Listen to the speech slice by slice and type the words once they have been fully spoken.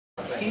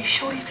Are you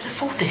sure you can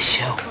afford this,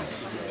 Shell?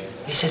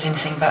 You said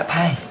anything about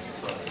paying?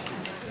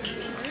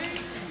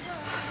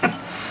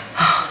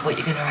 What are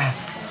you going to have?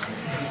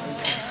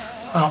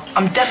 Well,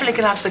 I'm definitely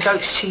going to have the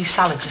goat's cheese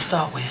salad to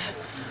start with.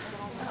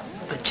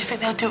 But do you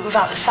think they'll do it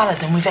without the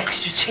salad and with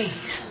extra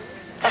cheese?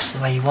 That's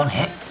the way you want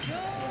it.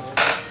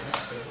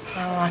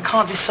 Well, I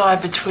can't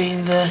decide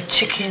between the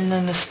chicken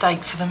and the steak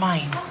for the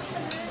main.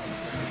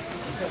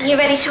 You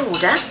ready to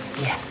order?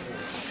 Yeah.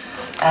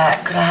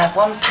 Could I have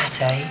one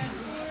pâté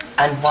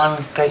and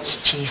one goat's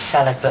cheese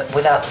salad, but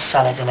without the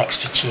salad and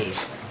extra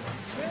cheese?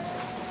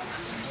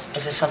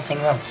 Is there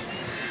something wrong?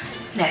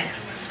 No,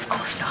 of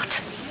course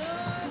not.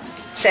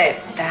 So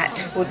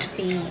that would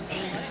be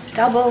a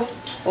double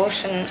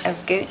portion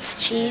of goat's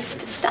cheese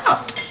to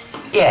start.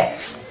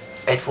 Yes,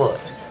 it would.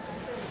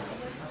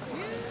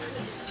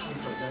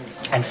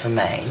 And for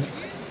main,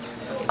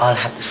 I'll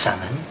have the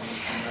salmon,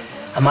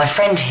 and my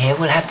friend here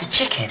will have the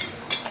chicken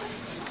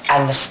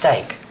and the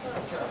steak.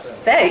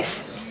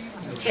 Both?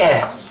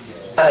 Yeah,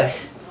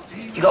 both.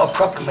 You got a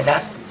problem with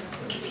that?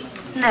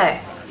 No,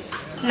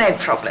 no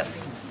problem.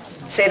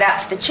 So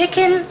that's the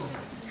chicken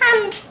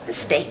and the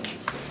steak.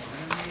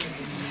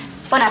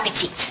 Bon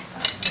appetit.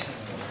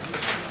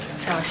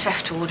 Tell the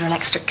chef to order an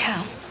extra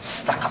cow.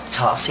 Stuck up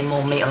tarts,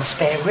 more meat on a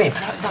spare rib.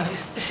 No,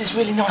 this is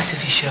really nice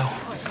of you, Shell.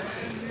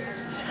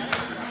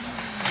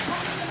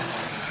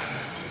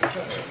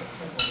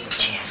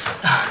 Cheers.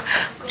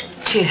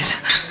 Cheers.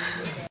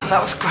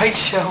 That was great,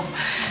 Shell.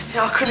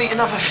 Yeah, I couldn't eat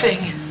another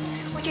thing.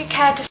 Would you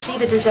care to see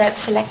the dessert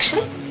selection?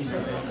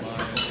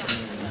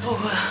 Oh,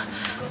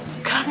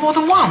 can I have more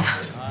than one?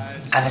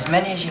 Have as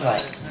many as you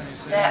like.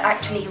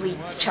 Actually, we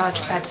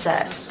charge per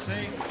dessert.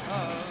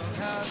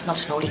 It's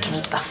not an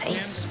all-you-can-eat buffet.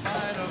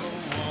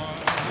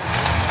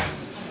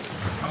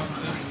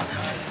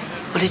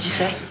 What did you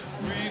say?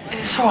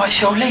 It's all right,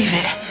 Shell, leave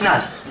it.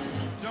 No.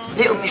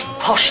 Little Miss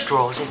Posh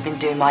Draws has been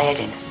doing my head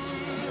in.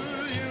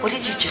 What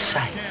did you just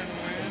say?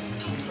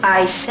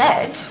 I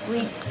said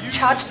we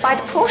charged by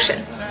the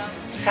portion.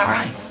 Is that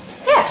right?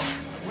 Yes.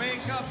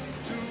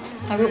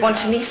 I would want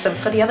to leave some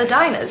for the other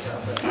diners.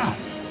 Oh.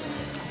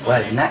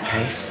 Well, in that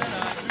case,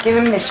 give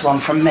him this one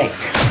from me.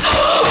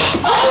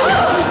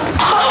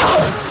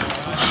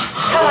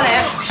 Come on,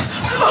 Ev.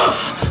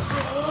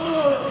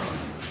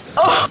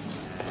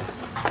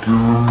 Give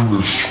him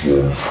this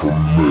one from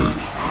me.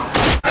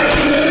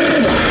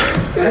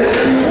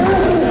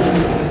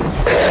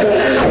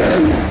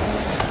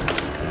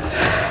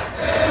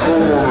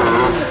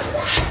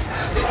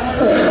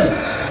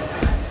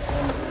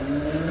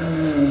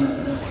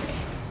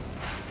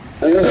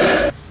 I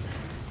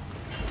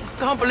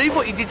can't believe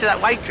what you did to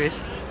that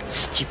waitress.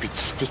 Stupid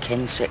stick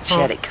insect. She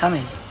had it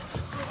coming.